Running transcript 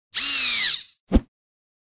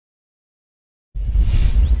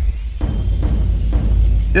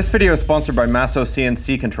This video is sponsored by Masso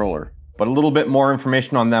CNC Controller, but a little bit more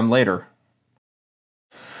information on them later.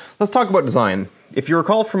 Let's talk about design. If you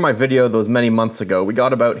recall from my video those many months ago, we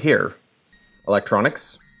got about here.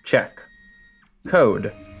 Electronics, check.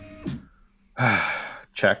 Code,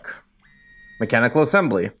 check. Mechanical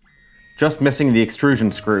assembly, just missing the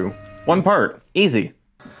extrusion screw. One part, easy.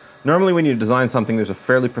 Normally when you design something, there's a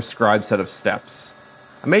fairly prescribed set of steps.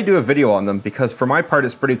 I may do a video on them because for my part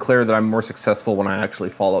it's pretty clear that I'm more successful when I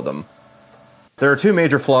actually follow them. There are two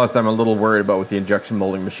major flaws that I'm a little worried about with the injection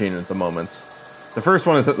molding machine at the moment. The first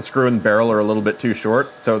one is that the screw and barrel are a little bit too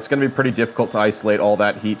short, so it's going to be pretty difficult to isolate all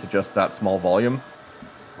that heat to just that small volume.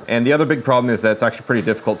 And the other big problem is that it's actually pretty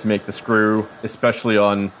difficult to make the screw, especially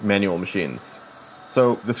on manual machines.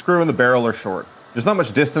 So the screw and the barrel are short. There's not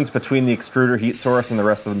much distance between the extruder heat source and the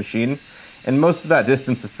rest of the machine, and most of that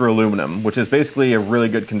distance is through aluminum, which is basically a really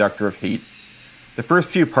good conductor of heat. The first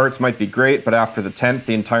few parts might be great, but after the 10th,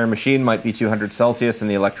 the entire machine might be 200 Celsius and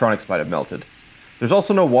the electronics might have melted. There's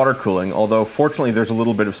also no water cooling, although fortunately there's a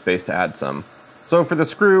little bit of space to add some. So for the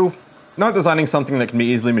screw, not designing something that can be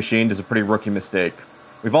easily machined is a pretty rookie mistake.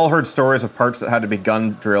 We've all heard stories of parts that had to be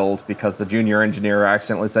gun drilled because the junior engineer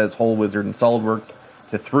accidentally set his hole wizard in SolidWorks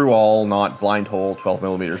to through all, not blind hole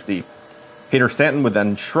 12mm deep. Peter Stanton would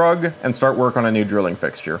then shrug and start work on a new drilling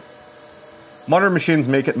fixture. Modern machines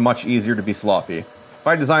make it much easier to be sloppy. If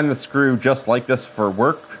I designed the screw just like this for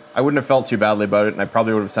work, I wouldn't have felt too badly about it and I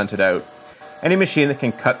probably would have sent it out. Any machine that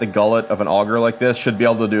can cut the gullet of an auger like this should be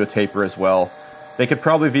able to do a taper as well. They could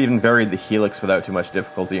probably have even buried the helix without too much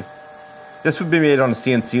difficulty. This would be made on a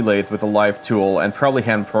CNC lathe with a live tool and probably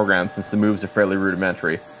hand programmed since the moves are fairly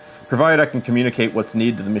rudimentary. Provided I can communicate what's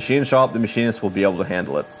needed to the machine shop, the machinist will be able to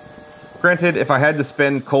handle it. Granted, if I had to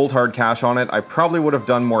spend cold hard cash on it, I probably would have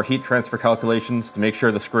done more heat transfer calculations to make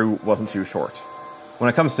sure the screw wasn't too short. When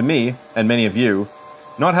it comes to me, and many of you,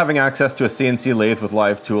 not having access to a CNC lathe with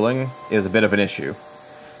live tooling is a bit of an issue.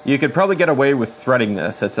 You could probably get away with threading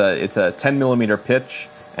this. It's a 10mm pitch,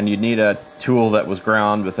 and you'd need a tool that was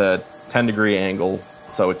ground with a 10-degree angle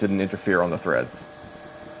so it didn't interfere on the threads.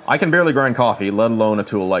 I can barely grind coffee, let alone a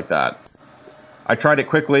tool like that. I tried it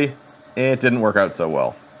quickly, it didn't work out so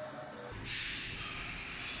well.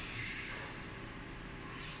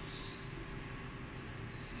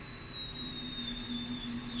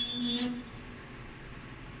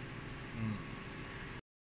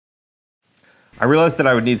 I realized that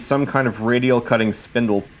I would need some kind of radial cutting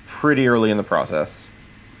spindle pretty early in the process.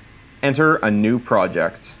 Enter a new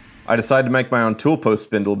project. I decided to make my own tool post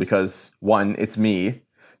spindle because 1, it's me,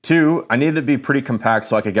 2, I needed it to be pretty compact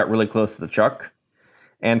so I could get really close to the chuck,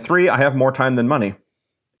 and 3, I have more time than money.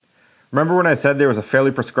 Remember when I said there was a fairly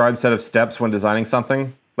prescribed set of steps when designing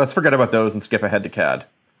something? Let's forget about those and skip ahead to CAD.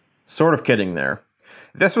 Sort of kidding there.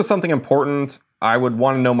 If this was something important, I would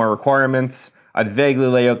want to know my requirements. I'd vaguely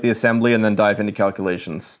lay out the assembly and then dive into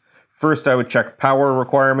calculations. First I would check power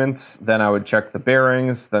requirements, then I would check the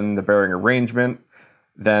bearings, then the bearing arrangement,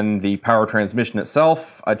 then the power transmission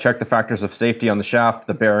itself. I'd check the factors of safety on the shaft,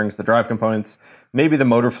 the bearings, the drive components, maybe the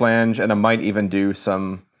motor flange, and I might even do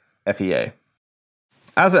some FEA.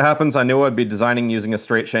 As it happens, I knew I'd be designing using a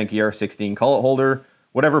straight shank ER16 collet holder,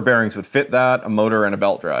 whatever bearings would fit that, a motor, and a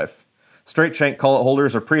belt drive. Straight shank collet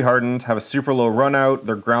holders are pre-hardened, have a super low run out,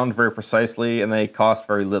 they're ground very precisely, and they cost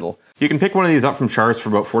very little. You can pick one of these up from Shards for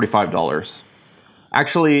about $45.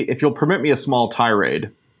 Actually, if you'll permit me a small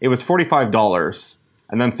tirade, it was $45,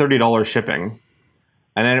 and then $30 shipping,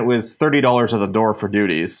 and then it was $30 at the door for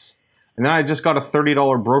duties, and then I just got a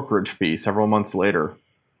 $30 brokerage fee several months later.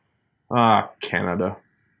 Ah, Canada.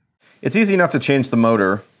 It's easy enough to change the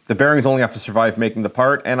motor. The bearings only have to survive making the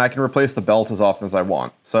part, and I can replace the belt as often as I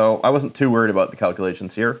want, so I wasn't too worried about the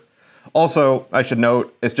calculations here. Also, I should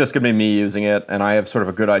note, it's just going to be me using it, and I have sort of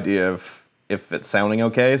a good idea of if it's sounding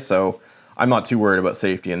okay, so I'm not too worried about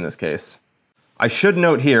safety in this case. I should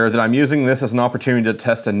note here that I'm using this as an opportunity to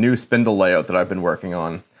test a new spindle layout that I've been working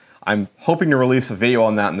on. I'm hoping to release a video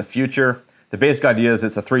on that in the future. The basic idea is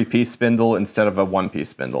it's a 3-piece spindle instead of a 1-piece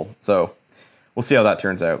spindle, so we'll see how that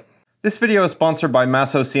turns out. This video is sponsored by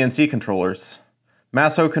Masso CNC Controllers.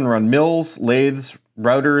 Masso can run mills, lathes,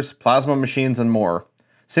 routers, plasma machines, and more.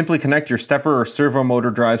 Simply connect your stepper or servo motor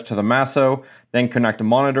drives to the Masso, then connect a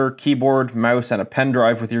monitor, keyboard, mouse, and a pen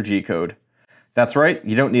drive with your G-code. That's right,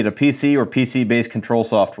 you don't need a PC or PC-based control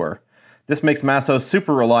software. This makes Masso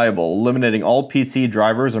super reliable, eliminating all PC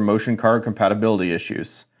drivers or motion card compatibility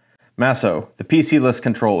issues. Masso, the PC-less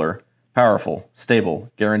controller. Powerful, stable,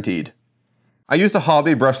 guaranteed. I used a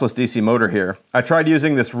hobby brushless DC motor here. I tried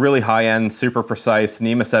using this really high-end, super precise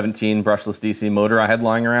NEMA 17 brushless DC motor I had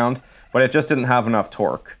lying around, but it just didn't have enough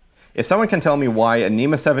torque. If someone can tell me why a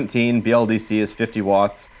NEMA 17 BLDC is 50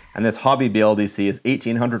 watts and this hobby BLDC is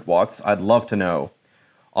 1800 watts, I'd love to know.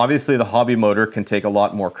 Obviously the hobby motor can take a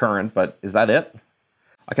lot more current, but is that it?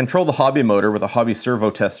 I control the hobby motor with a hobby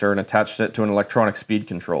servo tester and attached it to an electronic speed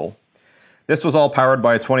control. This was all powered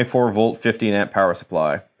by a 24 volt 15 amp power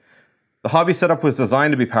supply. The hobby setup was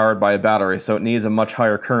designed to be powered by a battery, so it needs a much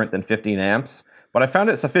higher current than 15 amps, but I found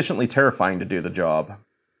it sufficiently terrifying to do the job.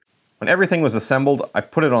 When everything was assembled, I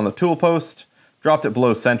put it on the tool post, dropped it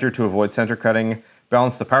below center to avoid center cutting,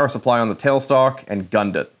 balanced the power supply on the tailstock, and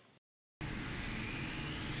gunned it.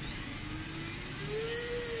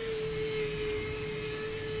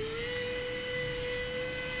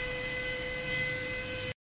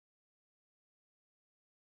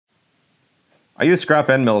 I use scrap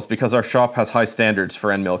end mills because our shop has high standards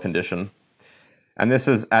for end mill condition, and this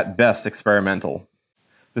is at best experimental.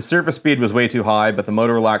 The surface speed was way too high, but the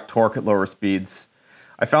motor lacked torque at lower speeds.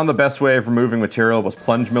 I found the best way of removing material was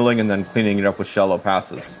plunge milling and then cleaning it up with shallow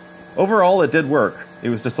passes. Overall, it did work. It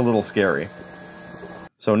was just a little scary.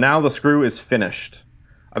 So now the screw is finished.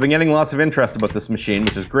 I've been getting lots of interest about this machine,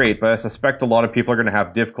 which is great, but I suspect a lot of people are going to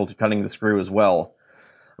have difficulty cutting the screw as well.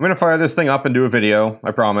 I'm going to fire this thing up and do a video,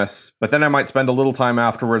 I promise, but then I might spend a little time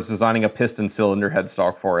afterwards designing a piston cylinder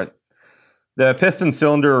headstock for it. The piston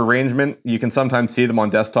cylinder arrangement, you can sometimes see them on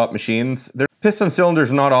desktop machines. Piston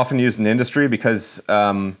cylinders are not often used in industry because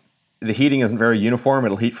the heating isn't very uniform.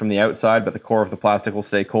 It'll heat from the outside, but the core of the plastic will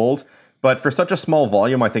stay cold. But for such a small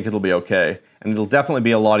volume, I think it'll be okay, and it'll definitely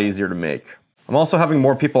be a lot easier to make. I'm also having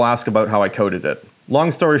more people ask about how I coded it.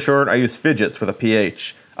 Long story short, I use fidgets with a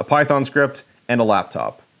PH, a Python script, and a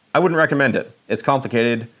laptop. I wouldn't recommend it. It's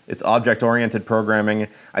complicated, it's object-oriented programming.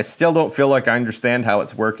 I still don't feel like I understand how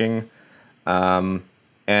it's working, and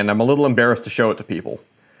I'm a little embarrassed to show it to people.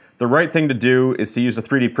 The right thing to do is to use a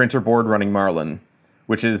 3D printer board running Marlin,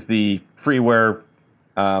 which is the freeware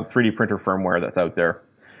 3D printer firmware that's out there.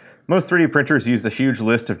 Most 3D printers use a huge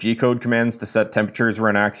list of G-code commands to set temperatures,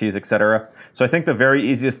 run axes, etc. So I think the very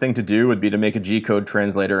easiest thing to do would be to make a G-code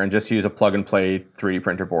translator and just use a plug-and-play 3D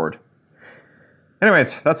printer board.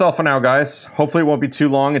 Anyways, that's all for now, guys. Hopefully it won't be too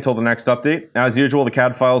long until the next update. As usual, the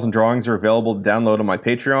CAD files and drawings are available to download on my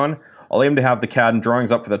Patreon. I'll aim to have the CAD and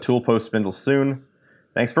drawings up for the tool post spindle soon.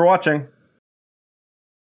 Thanks for watching.